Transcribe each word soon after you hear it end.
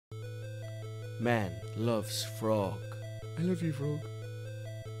Man loves frog. I love you, frog.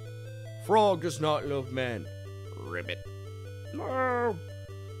 Frog does not love man. Ribbit. No.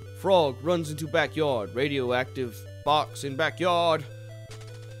 Frog runs into backyard. Radioactive box in backyard.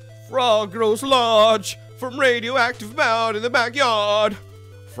 Frog grows large from radioactive mound in the backyard.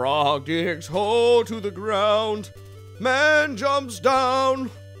 Frog digs hole to the ground. Man jumps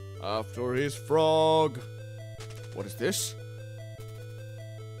down after his frog. What is this?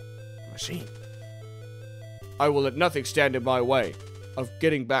 Machine. I will let nothing stand in my way of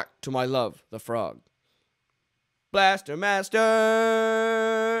getting back to my love, the frog. Blaster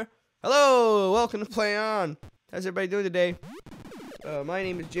Master! Hello! Welcome to Play On. How's everybody doing today? My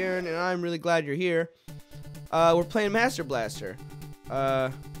name is Jaren, and I'm really glad you're here. We're playing Master Blaster.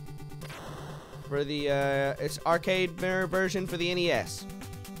 For the, it's arcade mirror version for the NES.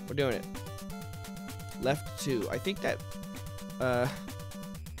 We're doing it. Left 2. I think that's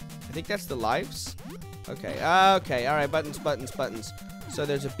the lives. Okay, okay, alright, buttons. So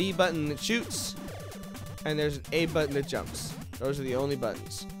there's a B button that shoots, and there's an A button that jumps. Those are the only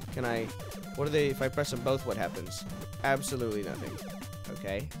buttons. Can I, what are they, if I press them both, what happens? Absolutely nothing.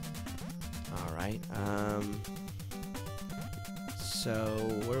 Okay. Alright, so,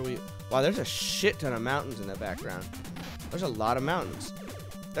 where are we? Wow, there's a shit ton of mountains in the background. There's a lot of mountains.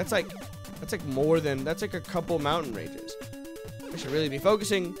 That's like more than, that's like a couple mountain ranges. I should really be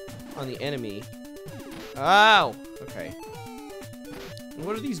focusing on the enemy. Ow! Okay.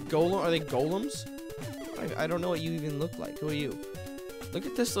 What are these golem? Are they golems? I don't know what you even look like. Who are you? Look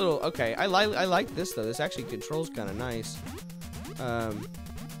at this little. Okay, I like this though. This actually controls kind of nice. I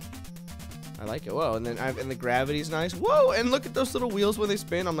like it. Whoa, and then and the gravity's nice. Whoa, and look at those little wheels when they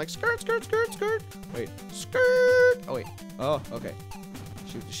spin. I'm like skirt, skirt, skirt, skirt. Wait, skirt. Oh wait. Oh, okay.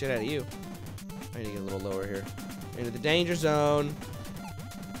 Shoot the shit out of you. I need to get a little lower here. Into the danger zone.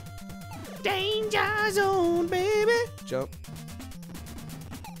 Danger zone, baby. Jump.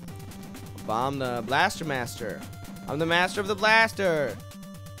 Bomb the Blaster Master. I'm the master of the blaster.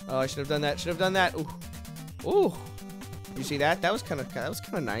 Oh, I should have done that. Should have done that. Ooh. Ooh. You see that? That was kind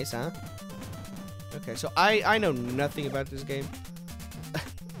of nice, huh? Okay, so I know nothing about this game.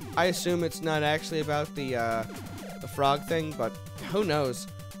 I assume it's not actually about the frog thing, but who knows?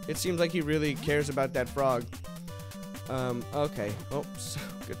 It seems like he really cares about that frog. Okay. Oops.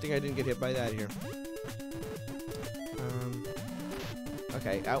 Good thing I didn't get hit by that here.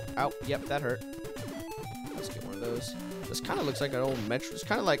 Okay. Ow. Ow. Yep, that hurt. Let's get one of those. This kind of looks like an old Metro. It's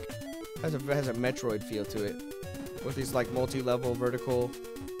kind of like has a Metroid feel to it, with these like multi-level vertical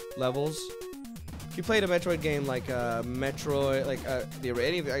levels. If you played a Metroid game like Metroid, like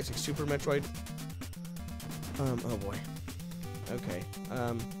any of the like Super Metroid. Oh boy. Okay.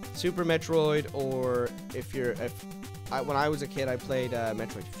 Super Metroid, or when I was a kid, I played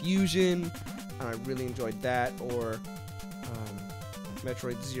Metroid Fusion, and I really enjoyed that. Or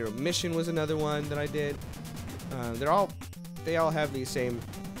Metroid Zero Mission was another one that I did. They all have these same,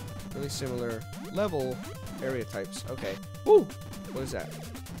 really similar level area types. Okay. Woo! What is that?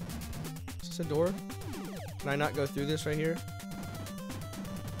 Is this a door? Can I not go through this right here?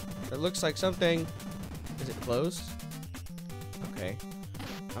 That looks like something. Is it closed? Okay.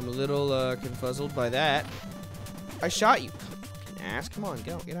 I'm a little confuzzled by that. I shot you. Fucking ass. Come on,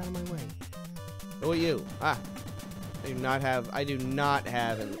 get out of my way. Who are you? Ah. I do not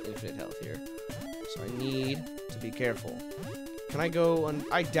have an infinite health here. So I need to be careful. Can I go on?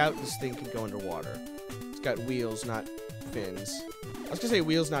 I doubt this thing can go underwater. It's got wheels, not fins. I was gonna say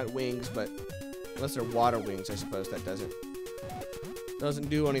wheels, not wings, but unless they're water wings, I suppose that doesn't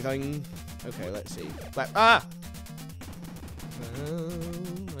do anything. Okay, let's see. Ah!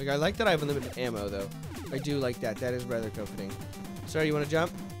 Like, I like that I have unlimited ammo, though. I do like that. That is rather comforting. Sir, you want to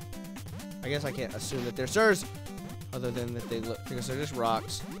jump? I guess I can't assume that they're sirs, other than that they look, because they're just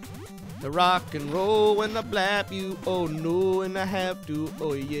rocks. The rock and roll when I blap you. Oh no, and I have to.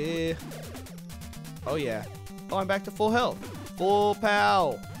 Oh yeah. Oh yeah. Oh, I'm back to full health. Full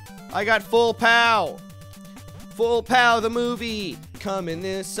pow. I got full pow. Full pow the movie coming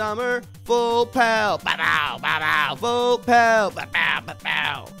this summer. Full pow. Bow bow bow bow. Full pow. Bow bow bow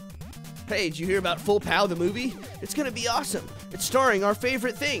bow. Hey, did you hear about Full Pow the movie? It's gonna be awesome. It's starring our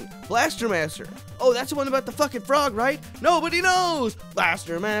favorite thing, Blaster Master. Oh, that's the one about the fucking frog, right? Nobody knows.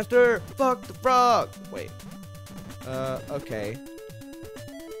 Blaster Master, fuck the frog. Wait. Okay.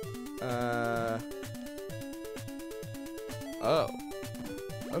 Oh.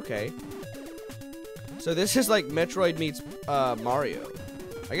 Okay. So this is like Metroid meets Mario.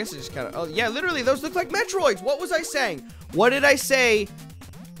 I guess it just kind of. Oh yeah, literally, those look like Metroids. What was I saying? What did I say?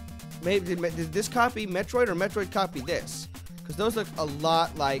 Maybe did this copy Metroid or Metroid copy this? Because those look a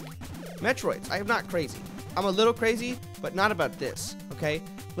lot like Metroids. I am not crazy. I'm a little crazy, but not about this, okay?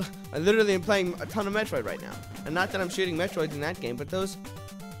 I literally am playing a ton of Metroid right now. And not that I'm shooting Metroids in that game, but those,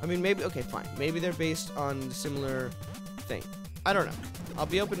 I mean, maybe, okay, fine. Maybe they're based on a similar thing. I don't know. I'll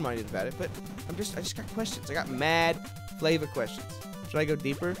be open-minded about it, but I just got questions. I got mad flavor questions. Should I go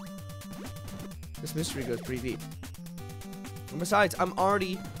deeper? This mystery goes pretty deep. And besides, I'm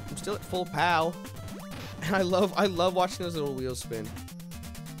still at full POW. And I love watching those little wheels spin.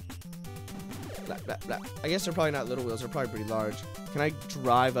 Blah, blah, blah. I guess they're probably not little wheels, they're probably pretty large. Can I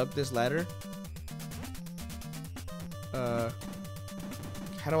drive up this ladder?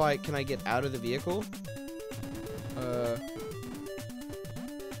 Can I get out of the vehicle?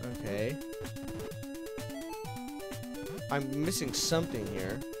 Okay. I'm missing something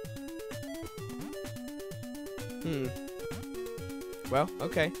here. Well,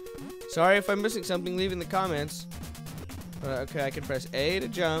 okay. Sorry if I'm missing something, leave in the comments. Okay, I can press A to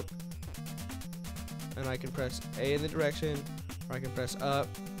jump. And I can press A in the direction. Or I can press up.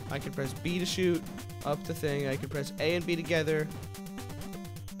 I can press B to shoot up the thing. I can press A and B together.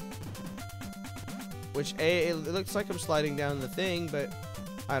 Which it looks like I'm sliding down the thing, but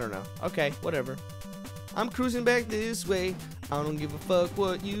I don't know. Okay, whatever. I'm cruising back this way. I don't give a fuck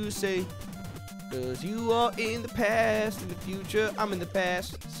what you say. Cause you are in the past, in the future, I'm in the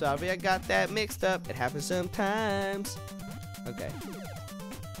past. Sorry I got that mixed up. It happens sometimes. Okay.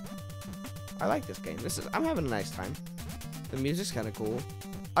 I like this game. I'm having a nice time. The music's kind of cool.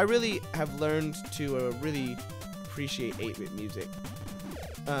 I really have learned to really appreciate 8-bit music.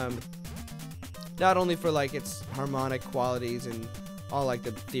 Not only for like its harmonic qualities and all like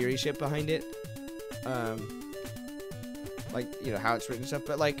the theory shit behind it. Like, you know, how it's written and stuff,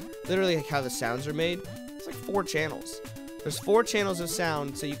 but like literally like how the sounds are made. It's like 4 channels. There's 4 channels of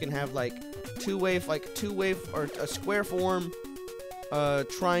sound, so you can have like two wave or a square form,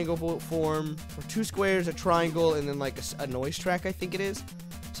 triangle form, or 2 squares, a triangle, and then like a noise track, I think it is.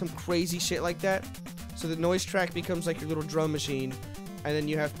 Some crazy shit like that. So the noise track becomes like your little drum machine, and then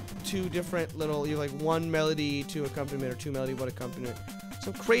you have 2 different little, you have like 1 melody, 2 accompaniment, or 2 melody, 1 accompaniment.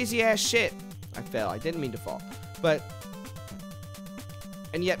 Some crazy ass shit. I fell. I didn't mean to fall. But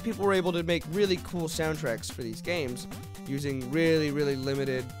and yet people were able to make really cool soundtracks for these games using really, really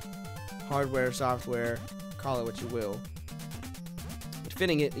limited hardware, software, call it what you will.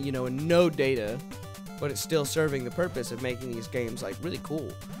 Fitting it, you know, in no data, but it's still serving the purpose of making these games like really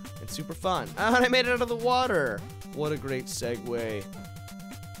cool and super fun. Oh, and I made it out of the water. What a great segue.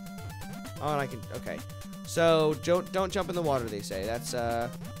 Oh, and I can, okay. So, don't jump in the water, they say. That's,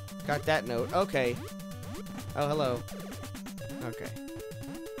 got that note. Okay. Oh, hello. Okay.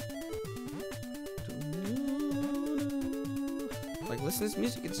 Like, listen to this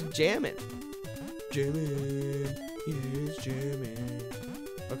music. It's jamming. Jamming. Yes, jamming.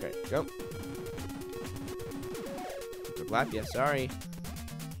 Okay, jump. Flap, yeah, sorry.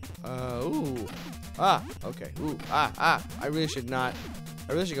 Ooh. Ah, okay. Ooh, I really should go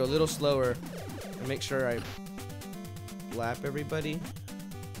a little slower and make sure I lap everybody.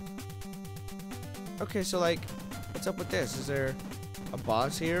 Okay, so like, what's up with this? Is there a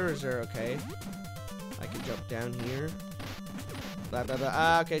boss here? Or is there, okay. I can jump down here. Blah, blah, blah.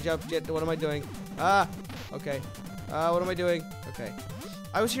 Ah, okay, jump. What am I doing? Ah, okay. What am I doing? Okay.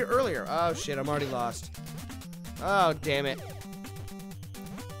 I was here earlier. Oh, shit, I'm already lost. Oh, damn it.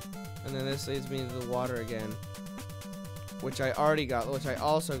 And then this leads me to the water again. Which I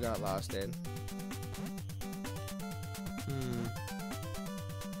also got lost in.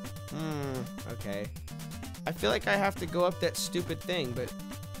 Okay. I feel like I have to go up that stupid thing, but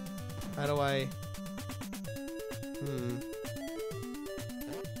how do I...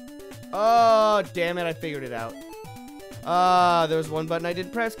 Oh, damn it, I figured it out. There was one button I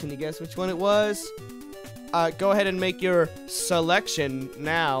didn't press. Can you guess which one it was? Go ahead and make your selection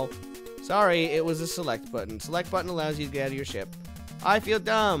now. Sorry, it was a select button. Select button allows you to get out of your ship. I feel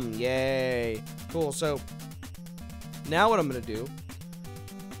dumb. Yay. Cool, so now what I'm going to do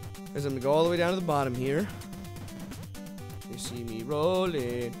is I'm going to go all the way down to the bottom here. You see me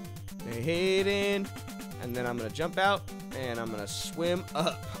rolling, hating, and then I'm going to jump out, and I'm going to swim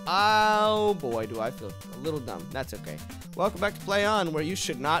up. Oh, boy, do I feel a little dumb. That's okay. Welcome back to Play On, where you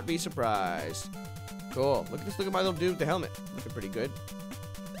should not be surprised. Cool. Look at this. Look at my little dude with the helmet. Looking pretty good.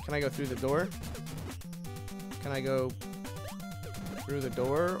 Can I go through the door? Can I go through the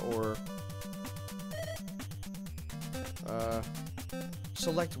door, or...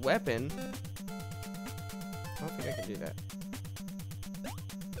 select weapon? I don't think I can do that.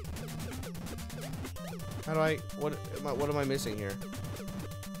 How do I... What am I missing here?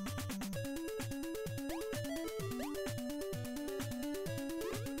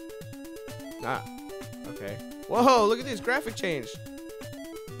 Ah. Okay. Whoa, look at this graphic change.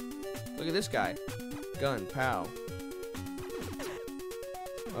 Look at this guy. Gun, pow.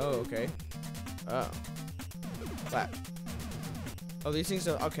 Oh, okay. Oh. Flap. Oh, these things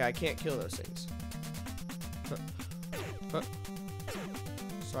don't... Okay, I can't kill those things.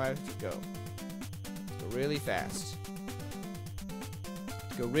 So I have to go. Go really fast.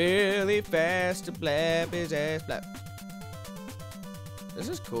 Go really fast to blab his ass, blab. This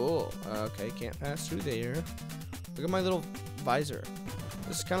is cool. Okay, can't pass through there. Look at my little visor.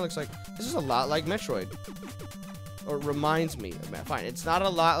 This kind of looks like... This is a lot like Metroid. Or it reminds me of Metroid. Fine, it's not a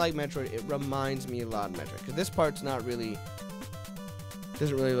lot like Metroid. It reminds me a lot of Metroid. Because this part's not really...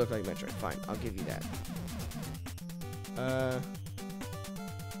 Doesn't really look like Metroid. Fine, I'll give you that.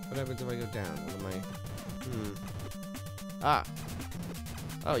 What happens if I go down? What am I... Ah.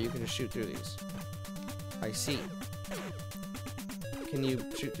 Oh, you can just shoot through these. I see. Can you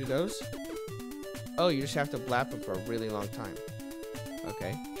shoot through those? Oh, you just have to blap them for a really long time.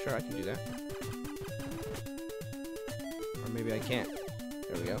 Okay, sure, I can do that. Or maybe I can't.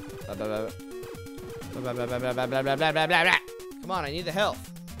 There we go. Come on, I need the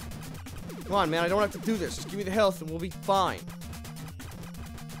health. Come on, man, I don't have to do this. Just give me the health and we'll be fine.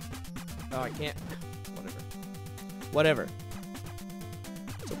 Oh, I can't. Whatever.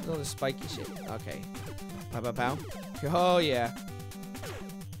 What's up with all this spiky shit? Okay. Pow, pow, pow. Oh, yeah.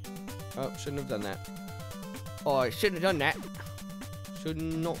 Oh, shouldn't have done that. Oh, I shouldn't have done that. Should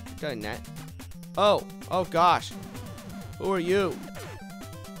not have done that. Oh, oh gosh. Who are you?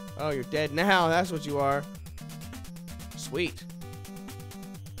 Oh, you're dead now. That's what you are. Sweet.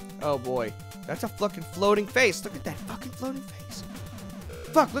 Oh boy. That's a fucking floating face. Look at that fucking floating face.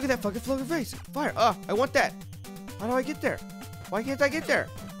 Fuck, look at that fucking floating face. Fire. Oh, I want that. How do I get there? Why can't I get there?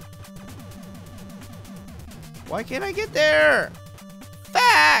 Why can't I get there?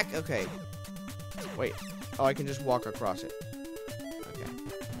 Fuck! Okay. Wait. Oh, I can just walk across it. Okay.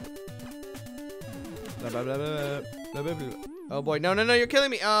 Blah, blah, blah, blah, blah, blah, blah. Oh boy, no, no, no, you're killing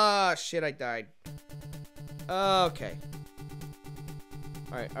me. Ah, shit, I died. Okay.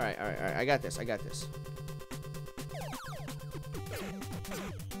 Alright, alright, alright, alright. I got this, I got this.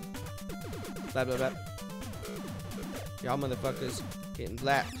 Blah, blah, blah. Y'all motherfuckers getting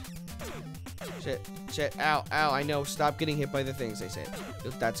blapped. Shit, shit, ow, ow, I know. Stop getting hit by the things, they said.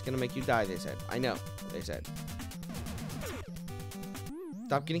 That's gonna make you die, they said. I know, they said.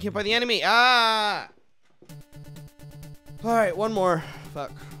 Stop getting hit by the enemy. Ah! Alright, one more.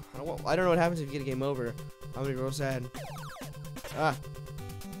 Fuck. I don't know what happens if you get a game over. I'm gonna be real sad. Ah.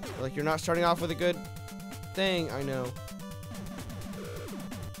 Like, you're not starting off with a good thing. I know.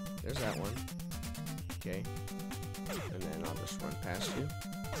 There's that one. Okay. And then I'll just run past you.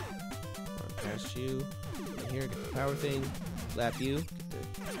 Run past you. In here, get the power thing. Lap you.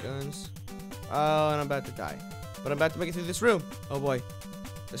 Get the guns. Oh, and I'm about to die. But I'm about to make it through this room. Oh boy.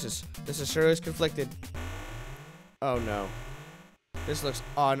 This is sure is conflicted. Oh no. This looks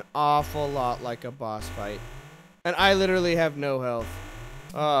an awful lot like a boss fight. And I literally have no health.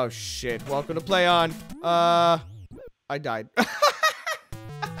 Oh shit. Welcome to Play On. I died.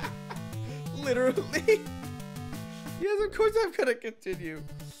 Literally. Yes, of course I'm gonna continue.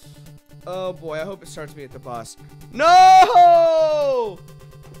 Oh boy, I hope it starts me at the boss. No!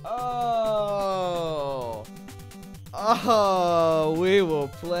 Oh. Oh, we will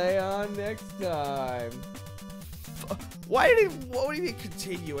play on next time. Why would he even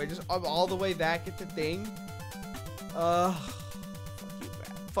continue? I'm all the way back at the thing.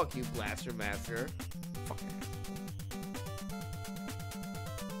 Fuck you, Blaster Master. Fuck it.